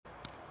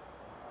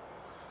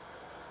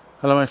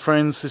Hello my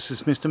friends, this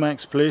is Mr.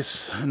 Max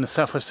Bliss in the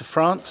southwest of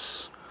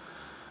France,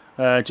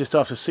 just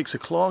after 6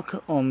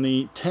 o'clock on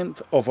the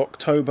 10th of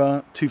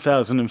October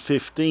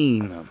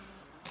 2015.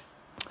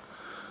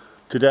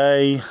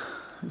 Today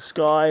the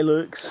sky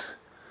looks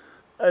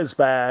as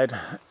bad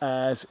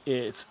as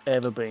it's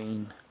ever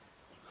been.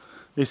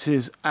 This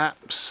is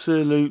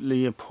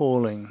absolutely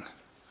appalling,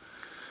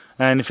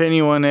 and if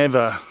anyone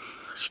ever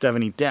should have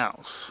any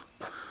doubts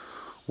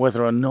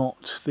whether or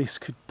not this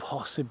could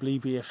possibly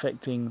be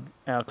affecting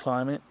our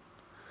climate,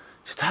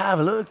 just have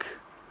a look.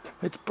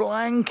 It's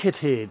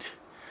blanketed.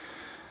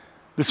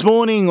 This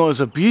morning was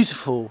a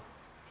beautiful,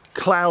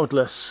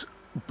 cloudless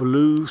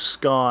blue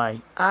sky.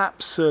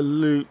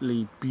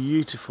 Absolutely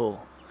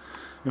beautiful.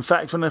 In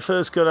fact, when I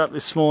first got up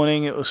this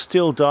morning, it was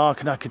still dark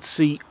and I could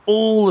see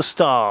all the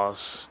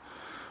stars.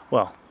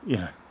 Well, you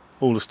know,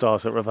 all the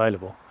stars that were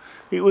available.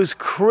 It was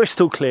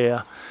crystal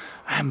clear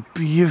and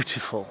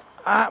beautiful.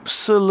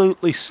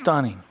 Absolutely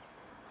stunning.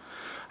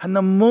 And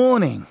the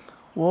morning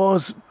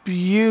was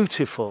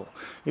beautiful.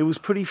 It was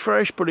pretty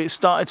fresh, but it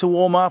started to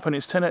warm up and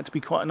it's turned out to be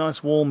quite a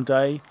nice warm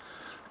day.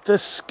 The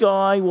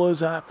sky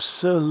was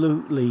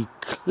absolutely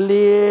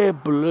clear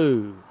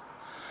blue.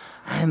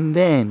 And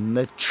then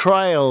the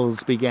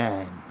trails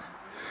began.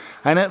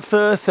 And at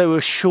first they were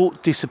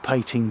short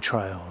dissipating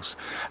trails.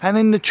 And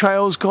then the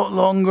trails got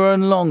longer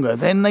and longer.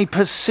 Then they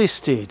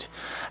persisted.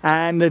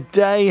 And the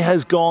day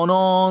has gone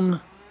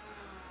on.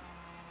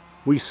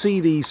 We see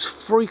these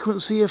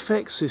frequency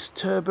effects, this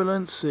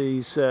turbulence,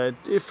 these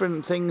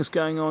different things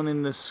going on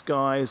in the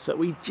skies that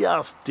we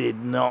just did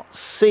not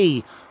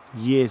see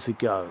years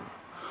ago.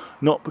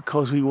 Not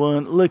because we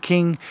weren't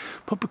looking,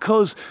 but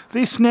because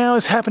this now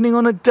is happening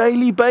on a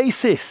daily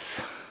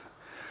basis.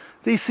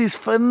 This is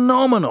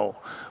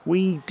phenomenal.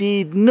 We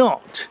did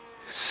not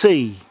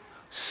see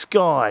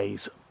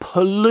skies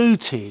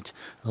polluted,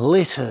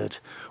 littered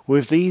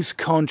with these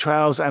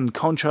contrails and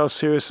contrail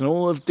cirrus and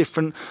all of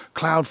different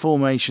cloud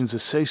formations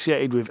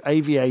associated with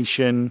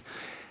aviation,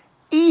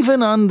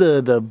 even under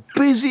the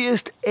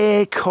busiest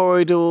air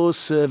corridors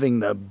serving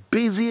the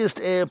busiest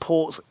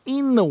airports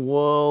in the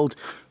world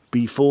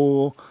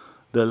before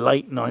the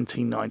late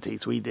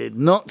 1990s. We did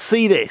not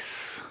see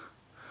this.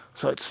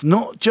 So it's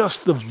not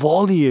just the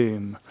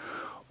volume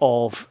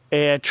of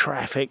air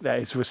traffic that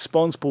is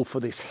responsible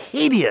for this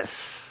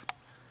hideous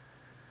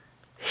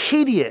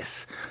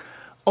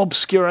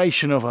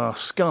obscuration of our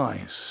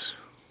skies.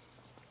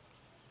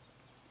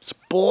 It's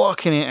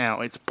blocking it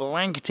out, it's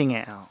blanketing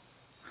it out.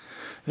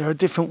 There are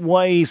different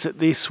ways that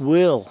this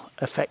will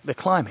affect the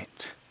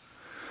climate.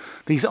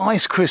 These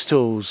ice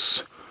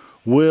crystals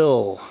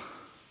will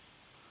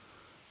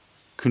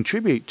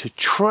contribute to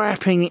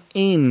trapping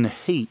in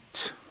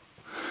heat.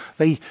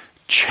 They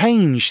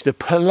change the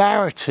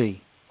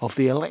polarity of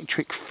the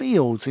electric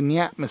fields in the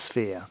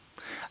atmosphere,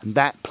 and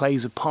that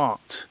plays a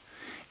part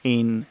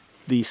in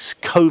this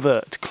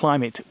covert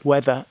climate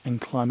weather and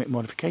climate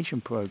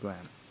modification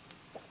program.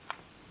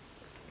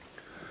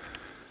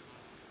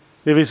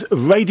 There is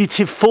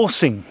radiative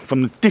forcing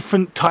from the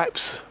different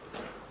types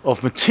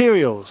of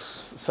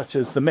materials, such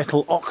as the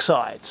metal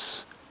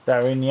oxides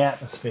that are in the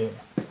atmosphere.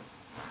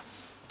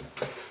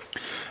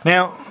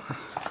 Now,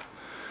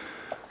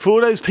 for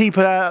all those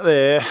people out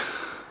there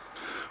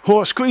who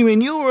are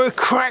screaming, "You're a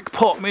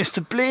crackpot,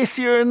 Mr. Bliss,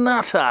 you're a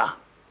nutter,"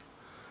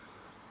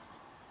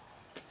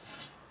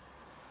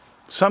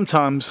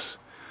 sometimes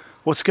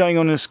what's going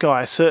on in the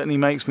sky certainly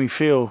makes me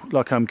feel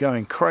like I'm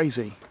going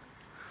crazy,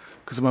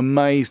 because I'm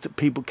amazed that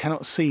people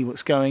cannot see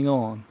what's going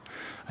on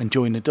and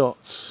join the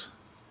dots.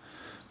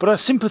 But I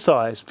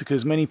sympathise,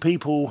 because many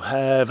people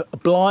have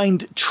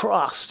blind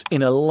trust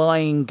in a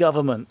lying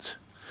government.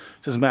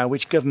 It doesn't matter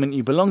which government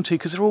you belong to,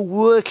 because they're all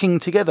working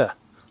together.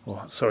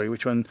 Or, sorry,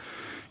 which one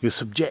you're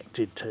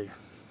subjected to.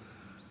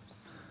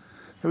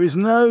 There is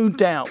no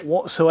doubt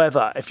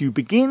whatsoever, if you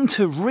begin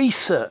to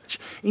research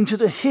into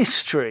the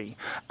history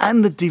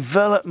and the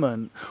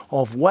development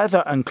of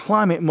weather and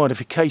climate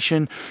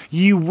modification,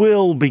 you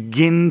will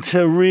begin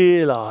to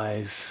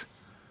realise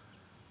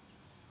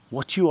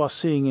what you are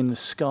seeing in the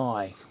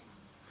sky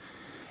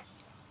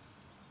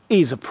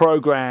is a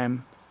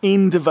program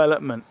in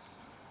development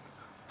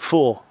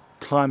for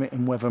climate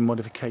and weather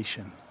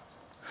modification.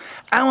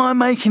 Am I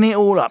making it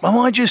all up? Am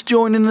I just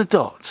joining the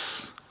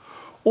dots?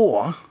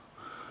 Or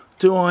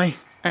do I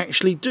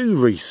actually do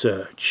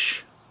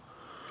research?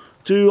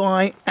 Do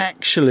I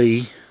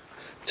actually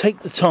take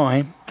the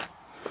time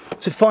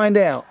to find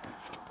out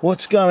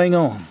what's going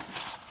on?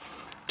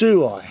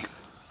 Do I?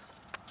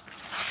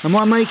 Am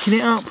I making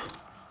it up?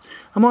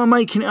 Am I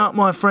making it up,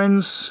 my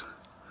friends?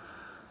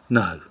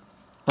 No,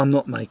 I'm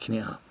not making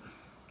it up.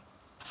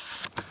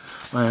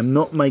 I am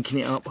not making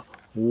it up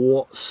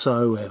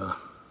whatsoever.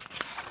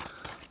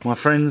 My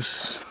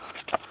friends,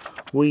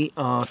 we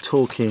are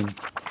talking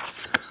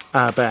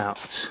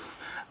about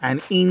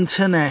an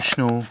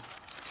international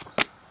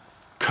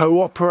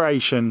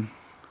cooperation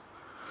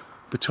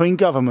between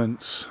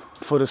governments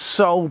for the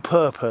sole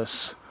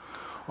purpose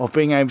of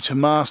being able to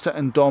master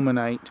and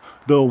dominate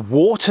the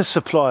water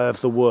supply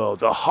of the world,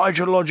 the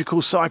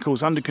hydrological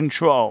cycles under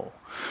control.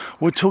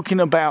 We're talking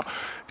about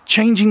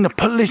changing the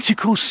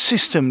political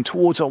system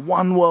towards a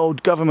one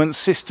world government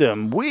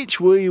system, which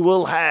we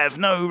will have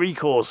no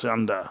recourse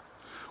under.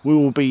 We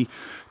will be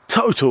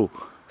total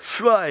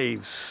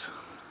slaves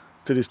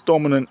to this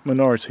dominant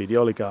minority, the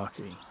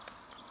oligarchy.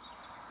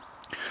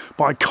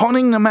 By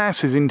conning the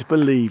masses into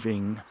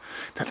believing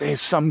that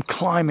there's some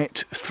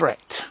climate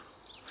threat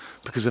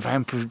because of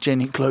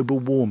anthropogenic global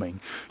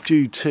warming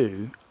due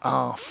to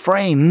our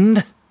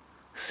friend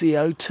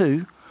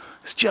CO2,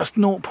 it's just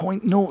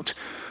 0.0375%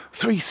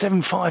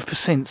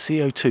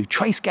 CO2,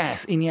 trace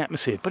gas in the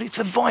atmosphere, but it's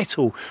a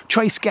vital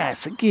trace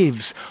gas that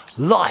gives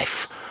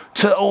life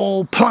to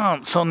all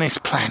plants on this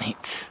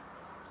planet.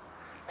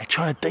 They're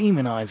trying to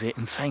demonise it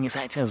and saying it's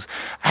acting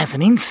as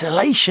an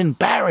insulation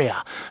barrier.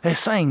 They're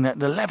saying that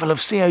the level of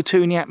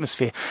CO2 in the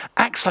atmosphere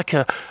acts like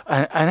an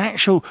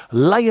actual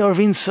layer of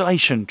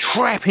insulation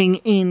trapping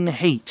in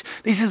heat.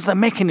 This is the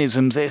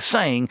mechanisms they're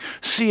saying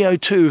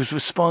CO2 is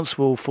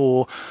responsible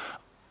for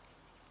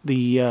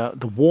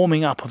the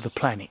warming up of the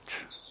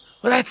planet.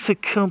 Well, that's a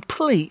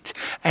complete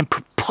and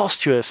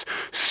preposterous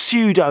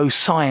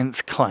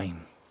pseudoscience claim.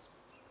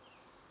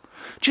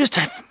 Just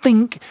to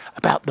think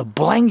about the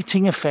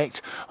blanketing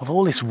effect of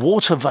all this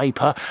water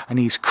vapour and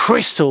these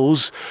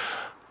crystals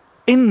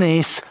in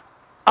this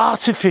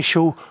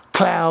artificial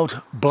cloud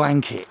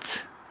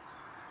blanket.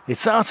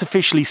 It's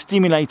artificially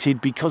stimulated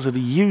because of the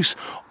use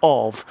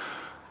of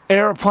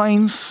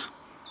aeroplanes,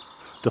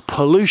 the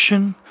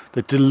pollution,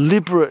 the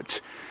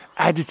deliberate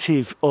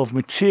additive of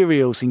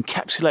materials,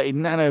 encapsulated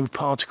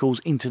nanoparticles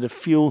into the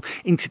fuel,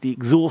 into the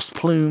exhaust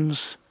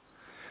plumes,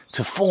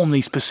 to form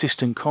these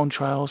persistent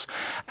contrails,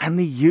 and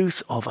the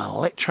use of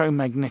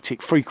electromagnetic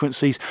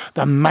frequencies,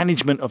 the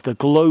management of the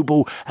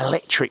global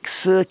electric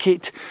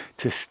circuit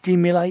to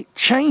stimulate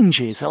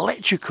changes,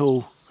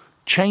 electrical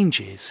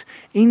changes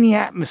in the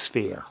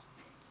atmosphere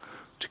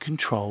to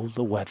control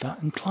the weather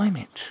and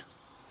climate.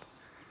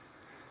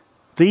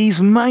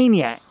 These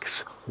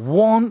maniacs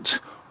want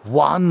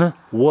one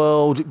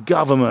world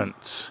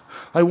government.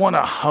 They want a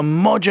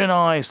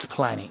homogenized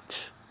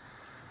planet.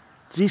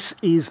 This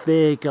is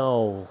their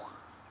goal.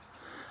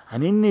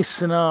 And in this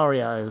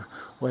scenario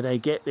where they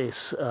get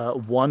this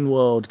one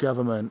world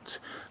government,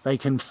 they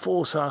can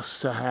force us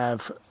to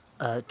have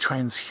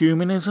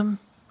transhumanism,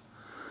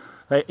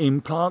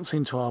 implants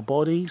into our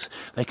bodies.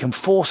 They can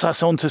force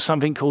us onto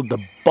something called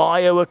the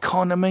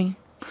bioeconomy,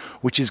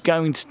 which is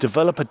going to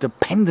develop a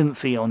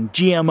dependency on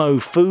GMO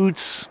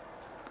foods.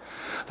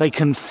 They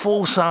can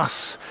force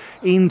us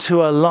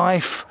into a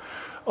life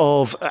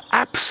of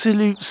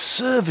absolute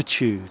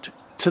servitude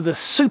to the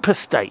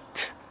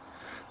superstate,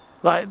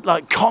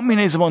 like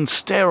communism on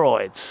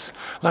steroids,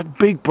 like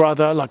Big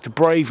Brother, like the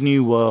Brave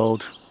New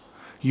World,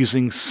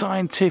 using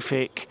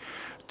scientific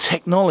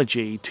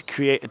technology to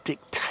create a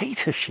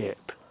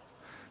dictatorship.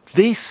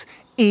 This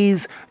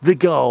is the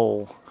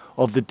goal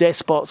of the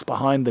despots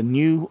behind the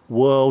New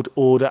World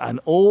Order, and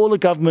all the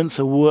governments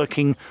are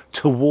working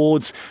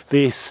towards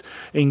this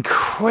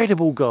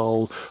incredible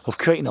goal of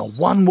creating a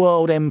one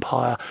world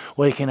empire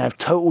where they can have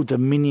total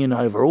dominion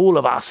over all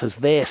of us as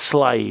their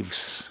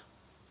slaves.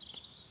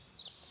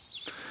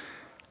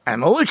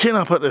 And looking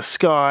up at the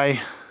sky,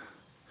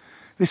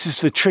 this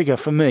is the trigger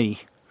for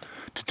me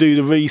to do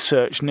the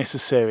research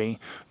necessary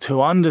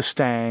to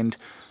understand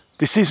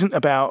this isn't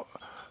about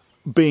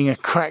being a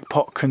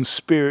crackpot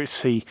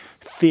conspiracy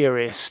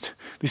theorist.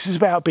 This is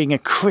about being a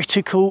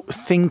critical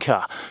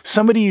thinker,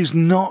 somebody who's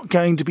not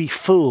going to be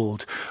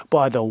fooled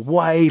by the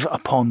wave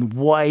upon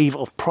wave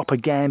of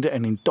propaganda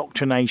and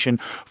indoctrination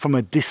from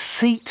a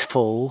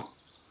deceitful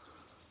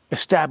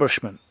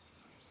establishment.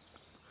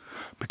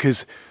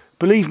 Because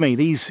believe me,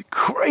 these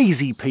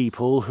crazy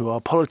people who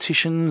are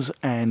politicians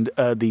and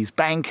these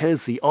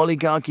bankers, the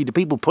oligarchy, the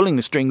people pulling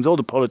the strings, or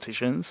the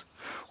politicians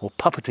or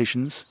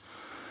puppeticians,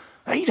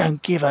 they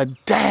don't give a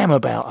damn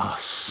about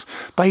us.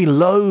 They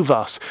loathe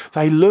us.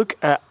 They look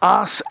at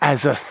us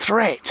as a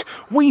threat.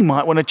 We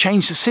might want to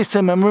change the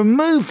system and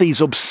remove these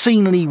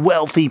obscenely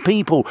wealthy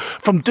people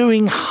from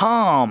doing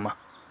harm,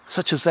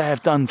 such as they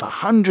have done for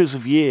hundreds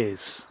of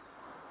years.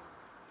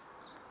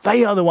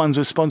 They are the ones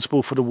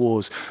responsible for the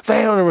wars.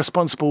 They are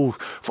responsible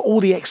for all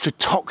the extra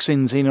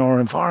toxins in our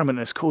environment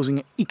that's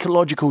causing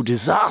ecological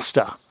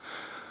disaster.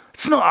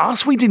 It's not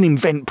us. We didn't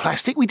invent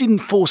plastic. We didn't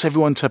force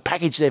everyone to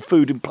package their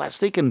food in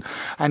plastic and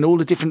all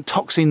the different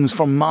toxins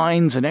from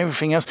mines and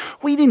everything else.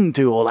 We didn't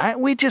do all that.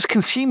 We're just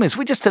consumers.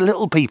 We're just the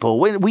little people.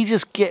 We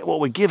just get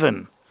what we're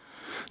given.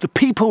 The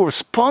people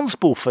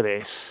responsible for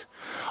this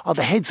are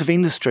the heads of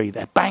industry,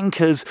 they're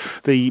bankers,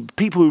 the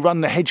people who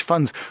run the hedge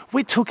funds.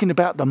 We're talking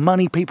about the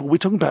money people. We're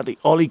talking about the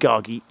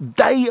oligarchy.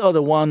 They are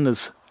the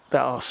ones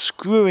that are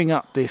screwing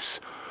up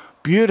this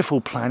beautiful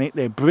planet.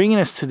 They're bringing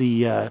us to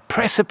the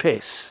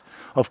precipice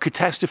of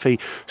catastrophe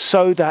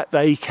so that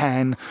they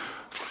can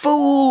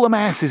fool the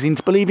masses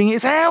into believing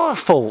it's our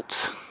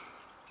fault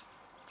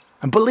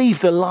and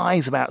believe the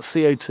lies about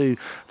CO2,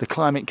 the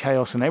climate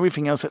chaos and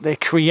everything else that they're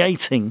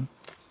creating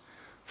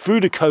through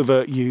the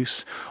covert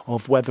use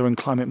of weather and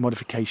climate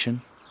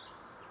modification,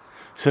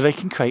 so they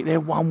can create their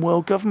one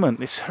world government,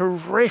 this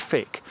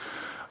horrific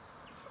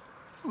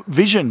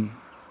vision,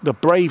 the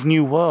brave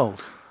new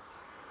world,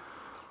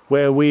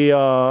 where we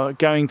are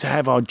going to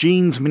have our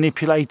genes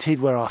manipulated,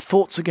 where our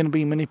thoughts are going to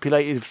be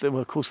manipulated. Well,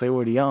 of course they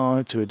already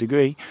are to a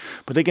degree,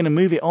 but they're going to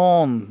move it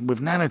on with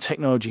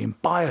nanotechnology and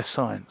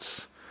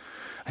bioscience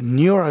and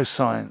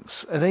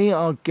neuroscience. They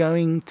are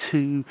going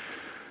to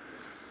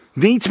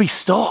need to be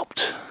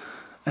stopped.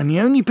 And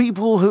the only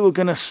people who are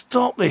going to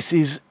stop this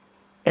is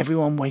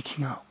everyone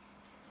waking up.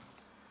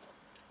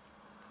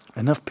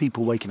 Enough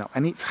people waking up.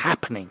 And it's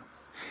happening.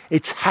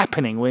 It's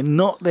happening. We're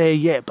not there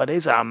yet, but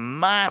there's a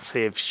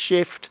massive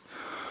shift.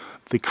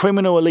 The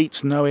criminal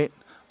elites know it.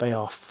 They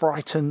are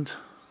frightened.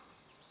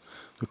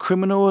 The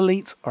criminal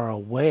elites are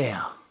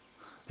aware.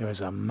 There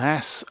is a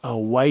mass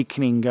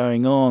awakening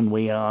going on.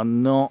 We are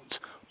not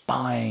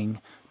buying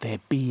their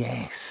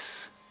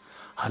BS.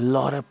 A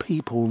lot of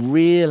people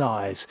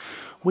realise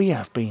we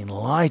have been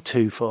lied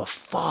to for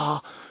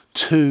far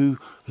too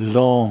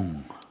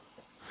long.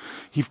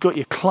 You've got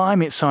your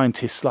climate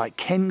scientists like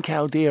Ken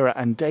Caldeira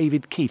and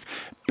David Keith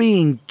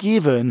being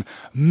given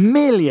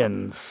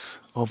millions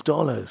of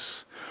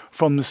dollars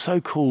from the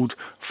so-called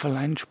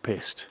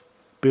philanthropist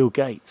Bill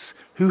Gates,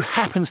 who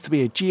happens to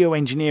be a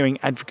geoengineering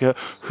advocate,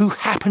 who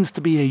happens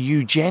to be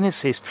a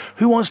eugenicist,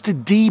 who wants to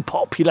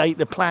depopulate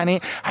the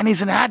planet and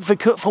is an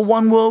advocate for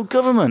one world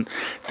government.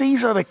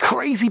 These are the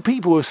crazy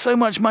people with so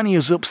much money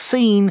who's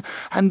obscene,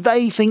 and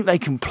they think they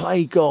can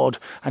play God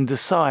and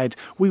decide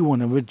we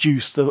want to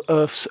reduce the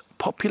Earth's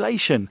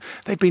population.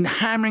 They've been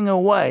hammering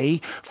away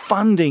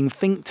funding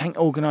think tank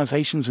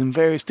organisations and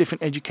various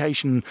different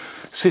education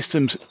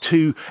systems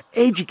to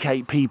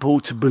educate people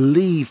to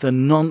believe the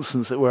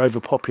nonsense that we're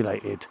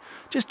overpopulated.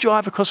 Just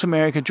drive across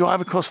America,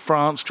 drive across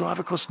France, drive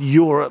across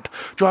Europe,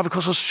 drive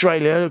across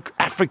Australia,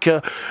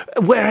 Africa,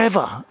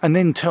 wherever, and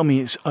then tell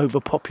me it's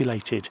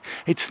overpopulated.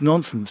 It's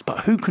nonsense. But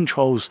who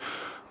controls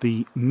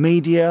the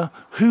media?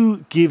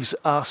 Who gives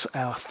us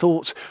our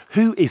thoughts?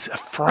 Who is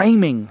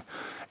framing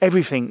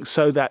everything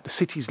so that the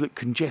cities look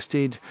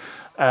congested?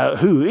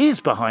 Who is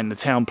behind the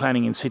town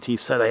planning in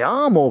cities so they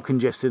are more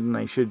congested than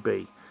they should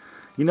be?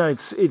 You know,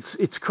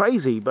 it's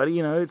crazy, but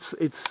you know,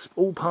 it's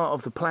all part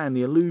of the plan,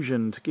 the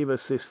illusion to give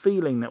us this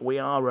feeling that we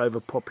are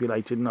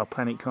overpopulated and our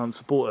planet can't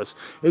support us.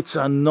 It's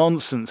a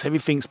nonsense.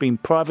 Everything's been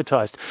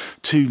privatised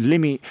to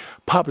limit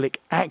public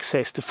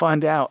access to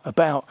find out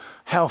about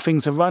how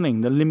things are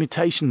running, the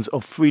limitations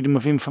of Freedom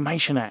of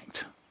Information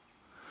Act.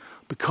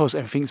 Because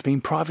everything's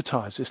been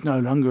privatised, it's no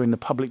longer in the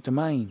public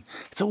domain.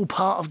 It's all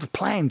part of the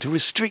plan to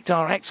restrict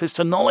our access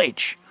to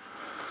knowledge,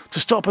 to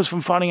stop us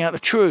from finding out the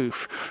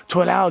truth,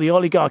 to allow the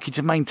oligarchy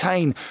to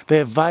maintain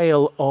their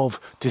veil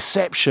of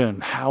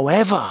deception.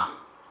 However,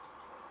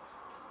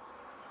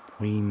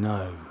 we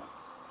know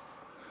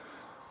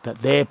that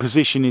their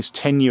position is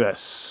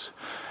tenuous.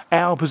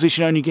 Our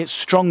position only gets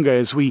stronger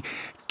as we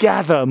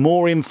gather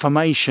more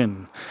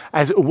information,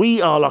 as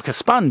we are like a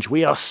sponge.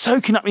 We are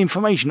soaking up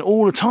information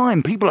all the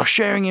time. People are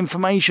sharing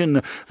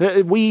information.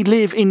 We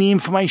live in the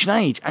information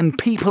age, and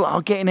people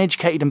are getting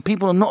educated, and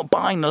people are not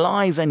buying the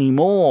lies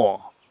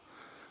anymore.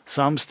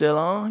 Some still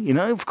are, you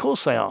know, of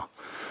course they are.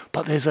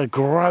 But there's a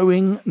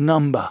growing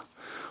number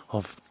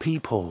of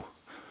people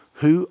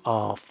who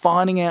are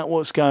finding out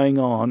what's going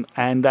on,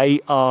 and they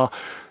are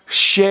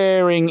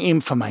sharing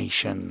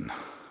information.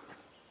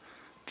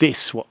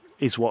 This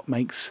is what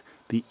makes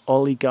the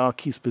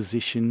oligarchy's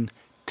position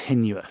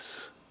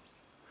tenuous,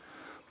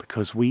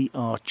 because we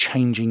are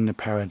changing the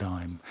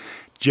paradigm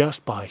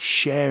just by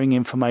sharing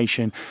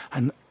information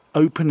and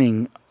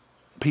opening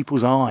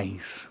people's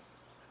eyes,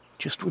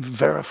 just with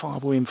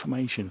verifiable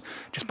information,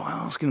 just by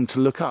asking them to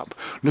look up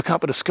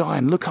at the sky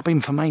and look up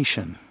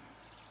information.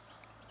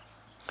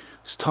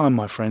 It's time,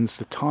 my friends.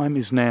 The time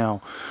is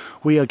now.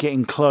 We are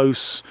getting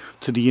close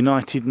to the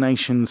United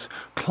Nations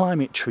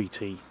Climate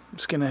Treaty.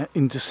 It's going to,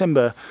 in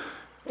December,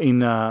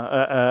 in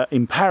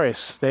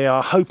Paris, they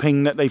are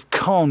hoping that they've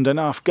conned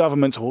enough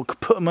governments or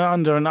put them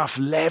under enough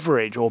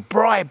leverage or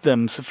bribed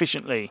them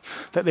sufficiently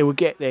that they will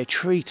get their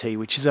treaty,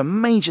 which is a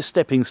major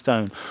stepping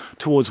stone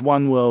towards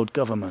one world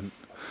government.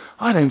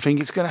 I don't think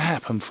it's going to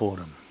happen for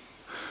them.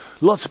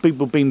 Lots of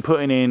people have been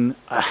putting in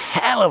a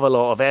hell of a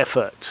lot of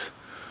effort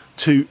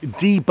to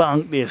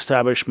debunk the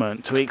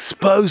establishment, to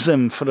expose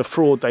them for the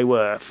fraud they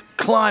were.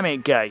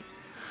 ClimateGate.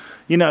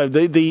 You know,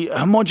 the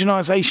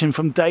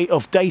homogenization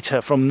of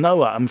data from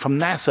NOAA and from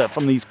NASA,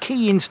 from these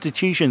key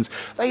institutions,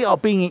 they are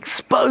being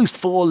exposed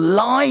for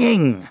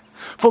lying,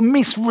 for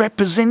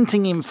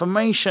misrepresenting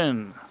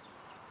information.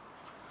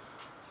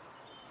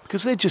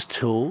 Because they're just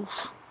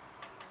tools.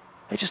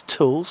 They're just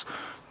tools,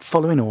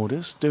 following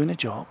orders, doing a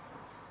job.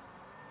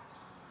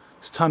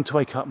 It's time to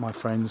wake up, my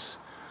friends.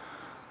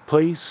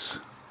 Please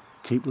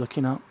keep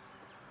looking up,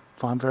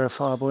 find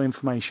verifiable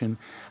information,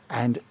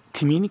 and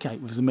communicate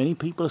with as many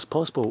people as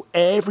possible,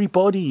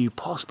 everybody you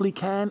possibly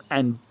can,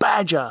 and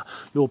badger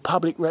your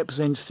public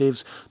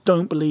representatives.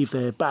 Don't believe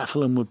they're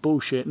baffling with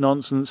bullshit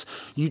nonsense.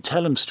 You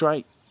tell them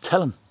straight. Tell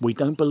them we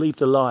don't believe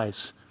the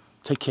lies.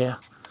 Take care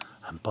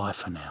and bye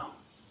for now.